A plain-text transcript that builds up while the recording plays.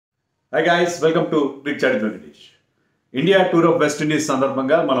Hi guys, welcome to cricbuzz. India tour of west Indies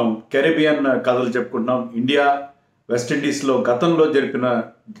సందర్భంగా మనం Caribbean కథలు చెప్పుకుంటున్నాం. ఇండియా వెస్ట్ ఇండీస్లో గతంలో జరిపిన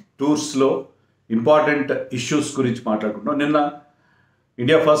టూర్స్లో ఇంపార్టెంట్ ఇష్యూస్ గురించి మాట్లాడుకుంటున్నాం. నిన్న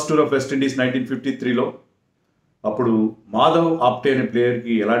India first tour of west Indies 1953లో అప్పుడు మాధవ్ ఆప్టే అనే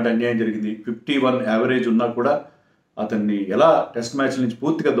ప్లేయర్కి ఎలాంటి అన్యాయం జరిగింది. 51 యావరేజ్ ఉన్నా కూడా అతన్ని ఎలా టెస్ట్ మ్యాచ్ల నుంచి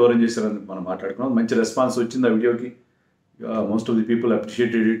పూర్తిగా దూరం చేశారని మనం మాట్లాడుకున్నాం. మంచి రెస్పాన్స్ వచ్చింది ఆ వీడియోకి. Most of the people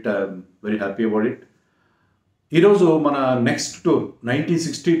appreciated it. I'm very happy about it. ఈరోజు మన నెక్స్ట్ టూర్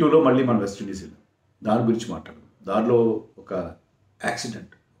 1962లో మళ్ళీ మన వెస్ట్ ఇండీస్ వెళ్ళాం. దాని గురించి మాట్లాడదాం. దానిలో ఒక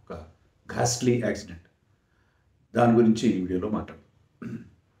యాక్సిడెంట్, ఒక ఘాస్ట్లీ యాక్సిడెంట్, దాని గురించి ఈ వీడియోలో మాట్లాడదాం.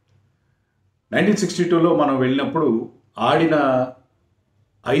 1962లో మనం వెళ్ళినప్పుడు ఆడిన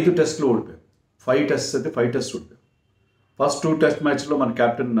 5 టెస్టులు ఓడిపోయాం. 5 టెస్ట్స్ అయితే 5 టెస్ట్ ఓడిపోయాం. ఫస్ట్ 2 టెస్ట్ మ్యాచ్లో మన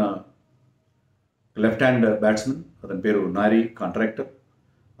కెప్టెన్ లెఫ్ట్ హ్యాండ్ బ్యాట్స్మెన్, అతని పేరు నారీ కాంట్రాక్టర్.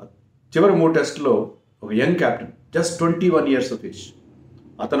 చివరి 3 టెస్టులో ఒక young captain, just 21 years of age,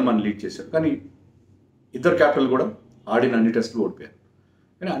 అతను మనం లీడ్ చేశాడు. కానీ ఇద్దరు క్యాప్టెన్లు కూడా ఆడిన అన్ని టెస్టులు ఓడిపోయారు.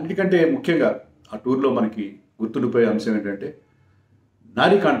 కానీ అన్నిటికంటే ముఖ్యంగా ఆ టూర్లో మనకి గుర్తుండిపోయే అంశం ఏంటంటే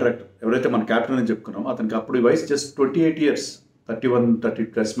నారీ కాంట్రాక్టర్ ఎవరైతే మన క్యాప్టెన్ అని చెప్పుకున్నామో అతనికి అప్పుడు వయసు జస్ట్ 28 years, 31-30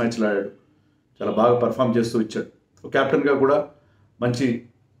 టెస్ట్ మ్యాచ్లు ఆడాడు. చాలా బాగా పర్ఫామ్ చేస్తూ ఇచ్చాడు. క్యాప్టెన్గా కూడా మంచి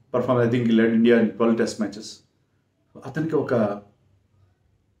పర్ఫార్మెన్స్. ఐ థింక్ ఈ lead India in 12 test matches. అతనికి ఒక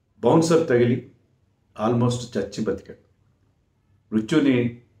బౌన్సర్ తగిలి ఆల్మోస్ట్ చచ్చి బతికాడు. మృత్యుని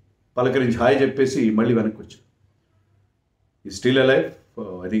పలకరించి హాయ్ చెప్పేసి మళ్ళీ వెనక్కి వచ్చాడు. ఈ still alive.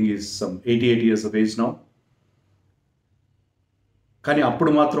 I think is some 88 years of age now. కానీ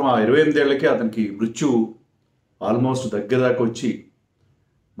అప్పుడు మాత్రం ఆ 28 ఏళ్లకే అతనికి మృత్యు ఆల్మోస్ట్ దగ్గరదాకా వచ్చి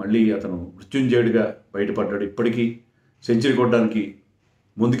మళ్ళీ అతను మృత్యుంజయుడిగా బయటపడ్డాడు. ఇప్పటికీ సెంచరీ కొట్టడానికి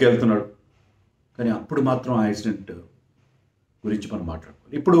ముందుకెళ్తున్నాడు. కానీ అప్పుడు మాత్రం ఆ యాక్సిడెంట్ గురించి మనం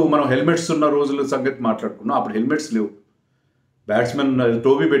మాట్లాడుకోవాలి. ఇప్పుడు మనం హెల్మెట్స్ ఉన్న రోజుల సంగతి మాట్లాడుకున్నాం. అప్పుడు హెల్మెట్స్ లేవు. Batsmen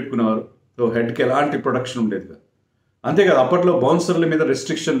Toby పెట్టుకునేవారు. సో హెడ్కి ఎలాంటి ప్రొటెక్షన్ ఉండేది కాదు. అంతేకాదు అప్పట్లో బౌన్సర్ల మీద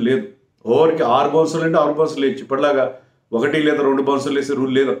రెస్ట్రిక్షన్ లేదు. ఓవర్కి 6 బౌన్సర్లు అంటే 6 బౌన్సర్లు వేయచ్చు. ఇప్పటిలాగా 1 లేదా 2 బౌన్సర్లు వేసే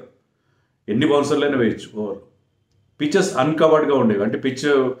రూల్ లేదు. ఎన్ని బౌన్సర్లైనా వేయచ్చు ఓవర్. పిచ్చెస్ అన్కవర్డ్గా ఉండేవి. అంటే పిచ్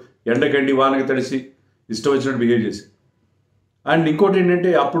ఎండకండి వానకి తడిసి ఇష్టం వచ్చినట్టు బిహేవ్ చేసి. అండ్ ఇంకోటి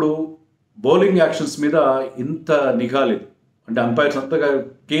ఏంటంటే అప్పుడు బౌలింగ్ యాక్షన్స్ మీద ఇంత నిఘా లేదు. అంటే అంపైర్స్ అంతగా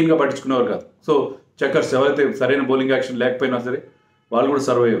క్లీన్గా పట్టించుకునేవారు కాదు. సో చెక్కర్స్ ఎవరైతే సరైన బౌలింగ్ యాక్షన్ లేకపోయినా సరే వాళ్ళు కూడా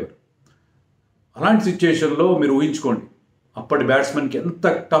సర్వ్ అయ్యేవారు. అలాంటి సిచ్యుయేషన్లో మీరు ఊహించుకోండి అప్పటి బ్యాట్స్మెన్కి ఎంత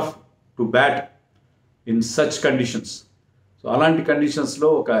tough to bat in such conditions. So అలాంటి కండిషన్స్లో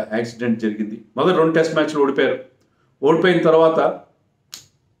ఒక యాక్సిడెంట్ జరిగింది. మొదటి 2 టెస్ట్ మ్యాచ్లు ఓడిపోయారు. ఓడిపోయిన తర్వాత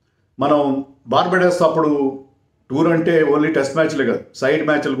మనం బార్బడోస్ అప్పుడు టూర్ అంటే ఓన్లీ టెస్ట్ మ్యాచ్లే కాదు, సైడ్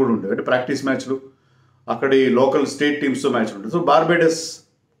మ్యాచ్లు కూడా ఉండేవి. అంటే ప్రాక్టీస్ మ్యాచ్లు, అక్కడి లోకల్ స్టేట్ టీమ్స్తో మ్యాచ్లు ఉంటాయి. సో బార్బడోస్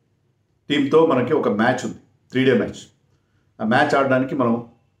టీంతో మనకి ఒక మ్యాచ్ ఉంది, 3 day మ్యాచ్. ఆ మ్యాచ్ ఆడడానికి మనం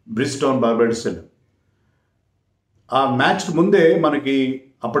బ్రిస్టౌన్ బార్బడోస్ వెళ్ళాం. ఆ మ్యాచ్కి ముందే మనకి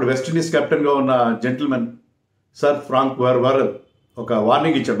అప్పుడు వెస్టిండీస్ కెప్టెన్గా ఉన్న జెంటిల్మెన్ సర్ ఫ్రాంక్ వరల్ ఒక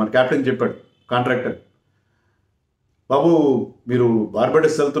వార్నింగ్ ఇచ్చాడు. మన కెప్టెన్ చెప్పాడు కాంట్రాక్టర్, బాబు మీరు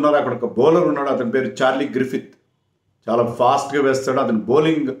బార్బడోస్ వెళ్తున్నారు, అక్కడ ఒక బౌలర్ ఉన్నాడు, అతని పేరు చార్లీ గ్రిఫిత్, చాలా ఫాస్ట్గా వేస్తాడు, అతని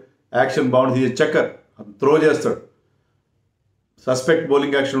బౌలింగ్ యాక్షన్ బాగుంటుంది, చెక్కర్, అతను త్రో చేస్తాడు, సస్పెక్ట్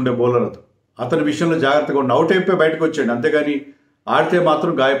బౌలింగ్ యాక్షన్ ఉండే బౌలర్ అతని విషయంలో జాగ్రత్తగా ఉండి అవుట్ అయిపోయి బయటకు వచ్చాడు. అంతేగాని ఆడితే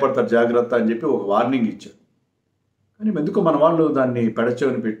మాత్రం గాయపడతారు, జాగ్రత్త అని చెప్పి ఒక వార్నింగ్ ఇచ్చాడు. కానీ ఎందుకో మన వాళ్ళు దాన్ని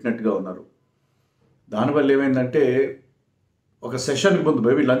పెడచెవిని పెట్టినట్టుగా ఉన్నారు. దానివల్ల ఏమైందంటే ఒక సెషన్కి ముందు,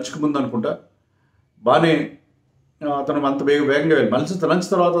 మేబీ లంచ్కి ముందు అనుకుంటా, బాగానే అతను అంత వేగంగా వెళ్ళి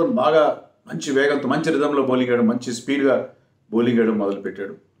లంచ్ తర్వాత బాగా మంచి వేగంతో మంచి రిధంలో బౌలింగ్ వేయడం, మంచి స్పీడ్గా బౌలింగ్ వేయడం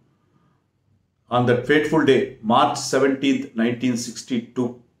మొదలుపెట్టాడు. On that fateful day, March 17th, 1962,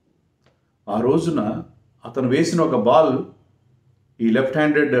 ఆ రోజున అతను వేసిన ఒక బాల్ ఈ లెఫ్ట్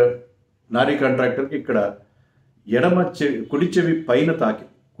హ్యాండెడ్ నారీ కాంట్రాక్టర్కి ఇక్కడ కుడి చెవి పైన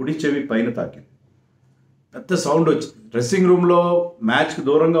తాకింది. పెద్ద సౌండ్ వచ్చింది. డ్రెస్సింగ్ రూమ్లో మ్యాచ్కి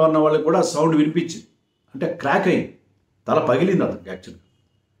దూరంగా ఉన్న వాళ్ళకి కూడా సౌండ్ వినిపించింది. అంటే క్రాక్ అయింది, తల పగిలింది అతనికి. యాక్చువల్గా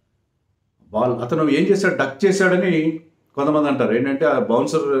అతను ఏం చేశాడు, డక్ చేశాడని కొంతమంది అంటారు. ఏంటంటే ఆ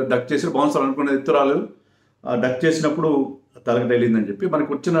బౌన్సర్ డక్ చేసి, బౌన్సర్ అనుకునే ఎత్తురాలు డక్ చేసినప్పుడు తలకు తగిలిందని చెప్పి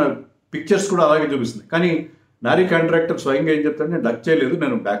మనకు వచ్చిన పిక్చర్స్ కూడా అలాగే చూపిస్తుంది. కానీ నారీ కాంట్రాక్టర్ స్వయంగా ఏం చెప్తాడు, నేను డక్ చేయలేదు,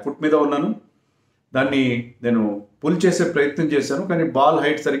 నేను బ్యాక్ ఫుట్ మీద ఉన్నాను, దాన్ని నేను పుల్ చేసే ప్రయత్నం చేశాను, కానీ బాల్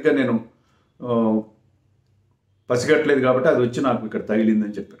హైట్ సరిగ్గా నేను పసిగట్టలేదు కాబట్టి అది వచ్చి నాకు ఇక్కడ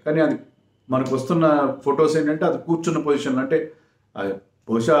తగిలిందని చెప్పారు. కానీ అది మనకు వస్తున్న ఫొటోస్ ఏంటంటే అది కూర్చున్న పొజిషన్, అంటే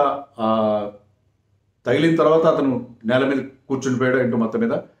బహుశా తగిలిన తర్వాత అతను నేల మీద కూర్చుండిపోయాడు ఇంటూ మొత్తం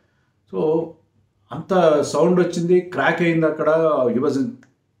మీద. సో అంత సౌండ్ వచ్చింది, క్రాక్ అయింది అక్కడ. He was in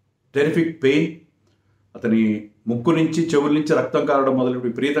terrific pain, అతని ముక్కు నుంచి చెవుల నుంచి రక్తం కారడం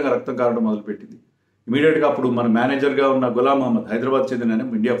విపరీతంగా రక్తం కారడం మొదలుపెట్టింది. ఇమీడియట్గా అప్పుడు మన మేనేజర్గా ఉన్న గులాం మహమ్మద్, హైదరాబాద్ చెందిన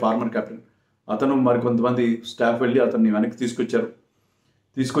ఇండియా ఫార్మర్ కెప్టెన్, అతను మరికొంతమంది స్టాఫ్ వెళ్ళి అతన్ని వెనక్కి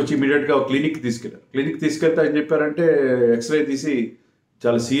తీసుకొచ్చి ఇమీడియట్గా ఒక క్లినిక్కి తీసుకెళ్లారు. క్లినిక్ తీసుకెళ్తే ఆయన చెప్పారంటే ఎక్స్రే తీసి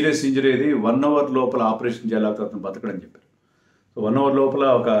చాలా సీరియస్ ఇంజరీ ఇది, 1 hour లోపల ఆపరేషన్ చేయాలి, అతను బతకడని చెప్పారు. సో 1 hour లోపల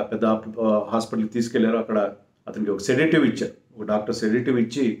ఒక పెద్ద హాస్పిటల్కి తీసుకెళ్లారు. అక్కడ అతనికి ఒక సెడేటివ్ ఇచ్చారు. ఒక డాక్టర్ సెడేటివ్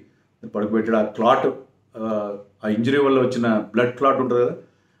ఇచ్చి పడుకోబెట్టాడు. ఆ క్లాట్, ఆ ఇంజరీ వల్ల వచ్చిన బ్లడ్ క్లాట్ ఉంటుంది కదా,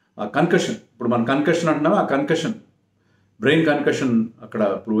 ఆ కన్కషన్, ఇప్పుడు మనం కన్కషన్ అంటున్నాం, ఆ కన్కషన్, బ్రెయిన్ కన్కషన్ అక్కడ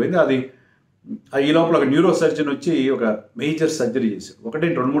ఇప్పుడు పోయింది. అది ఈ లోపల ఒక న్యూరో సర్జన్ వచ్చి ఒక మేజర్ సర్జరీ చేశారు.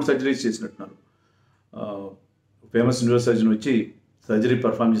 2-3 సర్జరీస్ చేసినట్టున్నారు. ఫేమస్ న్యూరో సర్జన్ వచ్చి సర్జరీ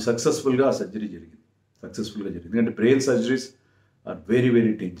పర్ఫామ్ చేసి సక్సెస్ఫుల్గా ఆ సర్జరీ జరిగింది. ఎందుకంటే brain surgeries are very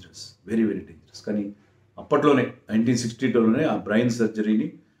very dangerous, very very dangerous. కానీ అప్పట్లోనే 1962లోనే ఆ బ్రెయిన్ సర్జరీని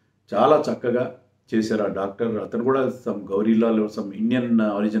చాలా చక్కగా చేశారు ఆ డాక్టర్. అతను కూడా గౌరీలాల్ ఇండియన్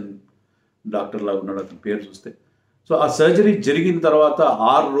ఆరిజిన్ డాక్టర్ లాగా ఉన్నాడు అతని పేరు చూస్తే. సో ఆ సర్జరీ జరిగిన తర్వాత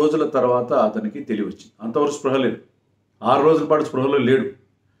 6 రోజుల తర్వాత అతనికి తెలివి వచ్చింది. అంతవరకు స్పృహ లేదు, 6 రోజుల పాటు స్పృహలో లేడు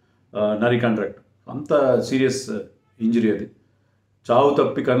నరి కాంట్రాక్టర్. అంత సీరియస్ ఇంజరీ అది. చావు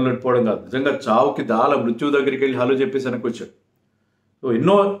తప్పి కనులెట్టుకోవడం కాదు, నిజంగా చావుకి మృత్యువు దగ్గరికి వెళ్ళి హలో చెప్పేసి వెనక్కి వచ్చాడు. సో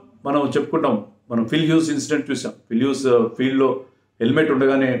ఎన్నో మనం చెప్పుకుంటాం. మనం ఫిల్ హ్యూస్ ఇన్సిడెంట్ చూసాం. ఫిల్ హ్యూస్ ఫీల్డ్లో హెల్మెట్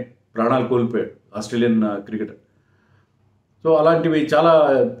ఉండగానే ప్రాణాలు కోల్పోయాడు, ఆస్ట్రేలియన్ క్రికెటర్. సో అలాంటివి చాలా,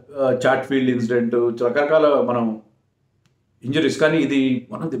 చాట్ ఫీల్డ్ ఇన్సిడెంట్, రకరకాల మనం ఇంజరీస్. కానీ ఇది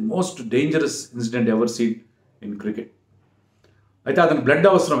one of the most dangerous incident ever seen in cricket. అయితే అతనికి బ్లడ్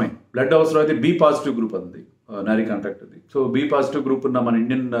అవసరమైతే బి పాజిటివ్ గ్రూప్ ఉంది నారీ కాంట్రాక్టర్ది. సో బి పాజిటివ్ గ్రూప్ ఉన్న మన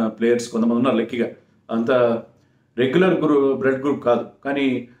ఇండియన్ ప్లేయర్స్ కొంతమంది ఉన్నారు లక్కీగా. అంత రెగ్యులర్ బ్లడ్ గ్రూప్ కాదు, కానీ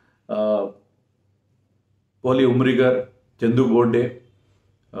పోలి ఉమ్రిగర్, చందు బోర్డే,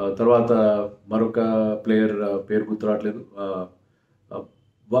 తర్వాత మరొక ప్లేయర్ పేరు గుర్తురావట్లేదు,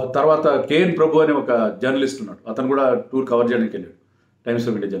 తర్వాత కేఎన్ ప్రభు అనే ఒక జర్నలిస్ట్ ఉన్నాడు. అతను కూడా టూర్ కవర్ చేయడానికి వెళ్ళాడు, టైమ్స్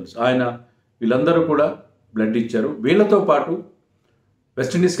ఆఫ్ ఇండియా జర్నలిస్ట్. వీళ్ళందరూ కూడా బ్లడ్ ఇచ్చారు. వీళ్ళతో పాటు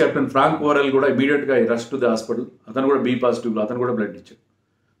వెస్టిండీస్ కెప్టెన్ ఫ్రాంక్ ఓరెల్ కూడా ఇమీడియట్గా రష్ టు ది హాస్పిటల్. అతను కూడా బి పాజిటివ్లో, అతను కూడా బ్లడ్ ఇచ్చాడు.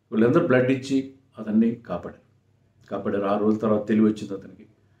 వీళ్ళందరూ బ్లడ్ ఇచ్చి అతన్ని కాపాడారు. 6 రోజుల తర్వాత తెలివి వచ్చింది అతనికి.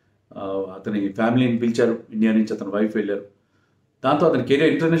 అతని ఫ్యామిలీని పిలిచారు, ఇండియా నుంచి అతని వైఫ్ వెళ్ళారు. దాంతో అతని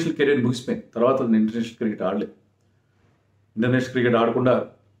ఇంటర్నేషనల్ కెరీర్ ముగిసిపోయింది. తర్వాత అతను ఇంటర్నేషనల్ క్రికెట్ ఆడలేదు. ఇంటర్నేషనల్ క్రికెట్ ఆడకుండా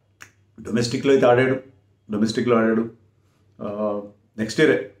డొమెస్టిక్లో ఆడాడు. నెక్స్ట్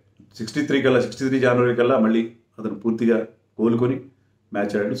ఇయరే 63 జనవరి కల్లా మళ్ళీ అతను పూర్తిగా కోలుకొని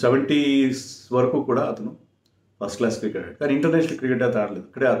మ్యాచ్ ఆడాడు. 70s వరకు కూడా అతను ఫస్ట్ క్లాస్ క్రికెట్ ఆడాడు. కానీ ఇంటర్నేషనల్ క్రికెట్ అయితే ఆడలేదు.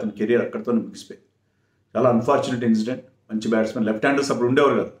 అక్కడే అతని కెరీర్ అక్కడితోనే ముగిసిపోయింది. చాలా అన్ఫార్చునేట్ ఇన్సిడెంట్. మంచి బ్యాట్స్మెన్, లెఫ్ట్ హ్యాండర్స్ అప్పుడు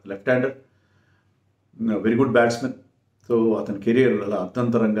ఉండేవారు కాదు, left hander, very good batsmen. So అతని కెరీర్ అలా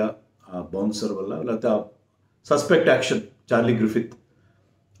అర్థంతరంగా ఆ బౌన్సర్ వల్ల, లేకపోతే ఆ సస్పెక్ట్ యాక్షన్, చార్లీ గ్రిఫిత్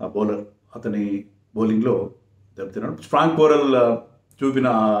ఆ బౌలర్, అతని బౌలింగ్లో దెబ్బతిన్నాడు. ఫ్రాంక్ ఓరెల్ చూపిన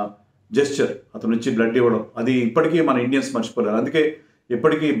జెస్చర్, అతను వచ్చి బ్లడ్ ఇవ్వడం, అది ఇప్పటికీ మన ఇండియన్స్ మర్చిపోలేరు. అందుకే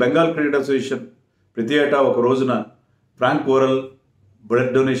ఇప్పటికీ బెంగాల్ క్రికెట్ అసోసియేషన్ ప్రతి ఏటా ఒక రోజున ఫ్రాంక్ ఓరెల్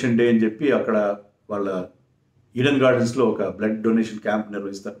బ్లడ్ డొనేషన్ డే అని చెప్పి అక్కడ వాళ్ళ ఈడెన్ గార్డెన్స్లో ఒక బ్లడ్ డొనేషన్ క్యాంప్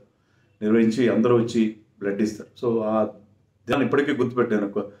నిర్వహించి అందరూ వచ్చి బ్లడ్ ఇస్తారు. సో ఆ దాన్ని ఇప్పటికీ గుర్తుపెట్టాను.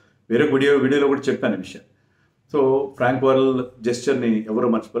 వేరే వీడియోలో కూడా చెప్పాను ఈ విషయం. సో ఫ్రాంక్ ఓరెల్ జెస్చర్ని ఎవరో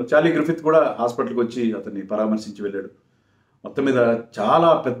మర్చిపోయారు. చార్లీ గ్రిఫిత్ కూడా హాస్పిటల్కి వచ్చి అతన్ని పరామర్శించి వెళ్ళాడు. మొత్తం మీద చాలా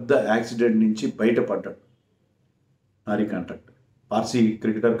పెద్ద యాక్సిడెంట్ నుంచి బయటపడ్డాడు నారీ contractor. Parsi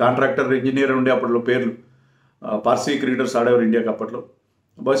cricketer, contractor, engineer ఉండే అప్పట్లో పేర్లు. పార్సీ క్రికెటర్స్ ఆడేవారు ఇండియాకి అప్పట్లో.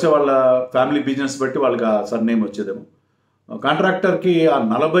 బహుశా వాళ్ళ ఫ్యామిలీ బిజినెస్ బట్టి వాళ్ళకి ఆ సర్నేమ్ వచ్చేదేమో. కాంట్రాక్టర్కి ఆ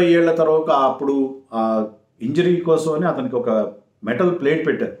 40 ఏళ్ల తర్వాత అప్పుడు ఆ ఇంజరీ కోసమని అతనికి ఒక మెటల్ ప్లేట్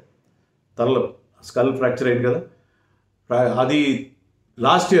పెట్టారు తలలో. స్కల్ ఫ్రాక్చర్ అయింది కదా, అది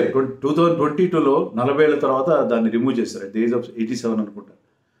లాస్ట్ ఇయర్ 2022లో 40 ఏళ్ల తర్వాత దాన్ని రిమూవ్ చేశారు. అట్ ది ఏజ్ ఆఫ్ 87 అనుకుంటా.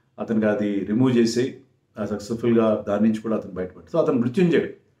 అతనికి అది రిమూవ్ చేసి సక్సెస్ఫుల్గా దాని నుంచి కూడా అతను బయటపడ్డాడు. సో అతను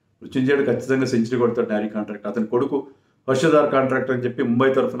మృత్యుంజయుడు ఖచ్చితంగా సెంచరీ కొడతాడు నారీ కాంట్రాక్ట్. అతని కొడుకు హర్షదార్ కాంట్రాక్టర్ అని చెప్పి ముంబై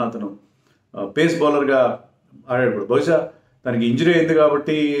తరఫున అతను పేస్ బౌలర్గా ఆడాడు. బహుశా తనకి ఇంజరీ అయింది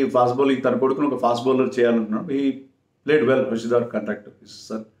కాబట్టి ఫాస్ట్ బౌలింగ్, తన కొడుకును ఒక ఫాస్ట్ బౌలర్ చేయాలనుకున్నాడు. ఈ played well. హర్షదార్ contractor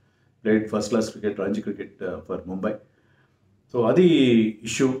sun played first class cricket, Ranji cricket for Mumbai. So అది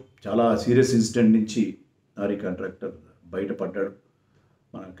ఇష్యూ. చాలా సీరియస్ ఇన్సిడెంట్ నుంచి నారీ కాంట్రాక్టర్ బయటపడ్డాడు.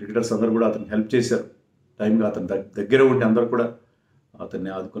 మన క్రికెటర్స్ అందరూ కూడా అతనికి హెల్ప్ చేశారు. టైంగా అతని దగ్గర ఉండి అందరూ కూడా అతన్ని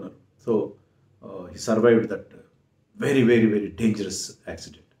ఆదుకున్నారు. So he survived that very very very dangerous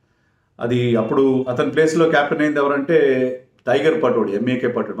accident. అది అప్పుడు అతని ప్లేస్లో క్యాప్టెన్ అయింది ఎవరంటే టైగర్ పటోడి, ఎంఏకే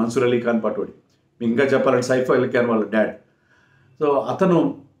పటోడి, మన్సూర్ అలీ ఖాన్ పటోడి. మీకు ఇంకా చెప్పాలంటే సైఫ్ అలీ ఖాన్ వాళ్ళ డాడ్. సో అతను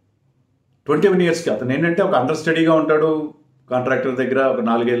 21 ఇయర్స్కి అతను ఏంటంటే ఒక అండర్ స్టడీగా ఉంటాడు కాంట్రాక్టర్ దగ్గర. ఒక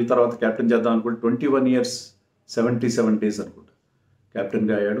 4 ఏళ్ళ తర్వాత క్యాప్టెన్ చేద్దాం అనుకుంటే 21 ఇయర్స్ 77 days అనుకుంటా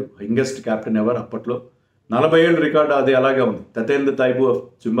క్యాప్టెన్గా అయ్యాడు. యంగెస్ట్ క్యాప్టెన్ ఎవర్ అప్పట్లో. 40 ఏళ్ళు రికార్డు అది అలాగే ఉంది. తతేంద్ర తైబు ఆఫ్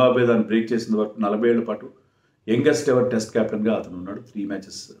జింబాబ్వే దాన్ని బ్రేక్ చేసిన వరకు 40 ఏళ్ల పాటు యంగెస్ట్ ఎవర్ టెస్ట్ క్యాప్టెన్గా అతను ఉన్నాడు. 3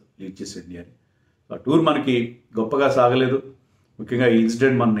 matches లీడ్ చేసి ఇండియాని. ఆ టూర్ మనకి గొప్పగా సాగలేదు. ముఖ్యంగా ఈ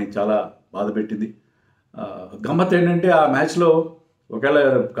ఇన్సిడెంట్ మనని చాలా బాధ పెట్టింది. గమ్మత్ ఏంటంటే ఆ మ్యాచ్లో ఒకవేళ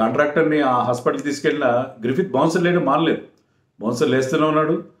కాంట్రాక్టర్ని ఆ హాస్పిటల్కి తీసుకెళ్ళిన గ్రిఫిత్ బౌన్సర్ లేయడం మానలేదు. బౌన్సర్ లేస్తూనే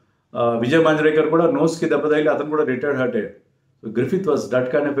ఉన్నాడు. విజయ్ మాంజ్రేకర్ కూడా నోస్కి దెబ్బ తగిలి అతను కూడా రిటైర్డ్ హార్ట్ అయ్యాడు. So Griffith was that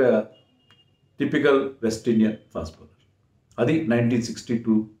kind of typical west Indian fast bowler. అది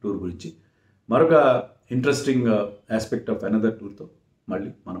 1962 టూర్ గురించి. మరొక ఇంట్రెస్టింగ్ ఆస్పెక్ట్ ఆఫ్ అనదర్ టూర్తో మళ్ళీ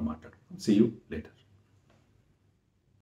మనం మాట్లాడుకుందాం. See you later.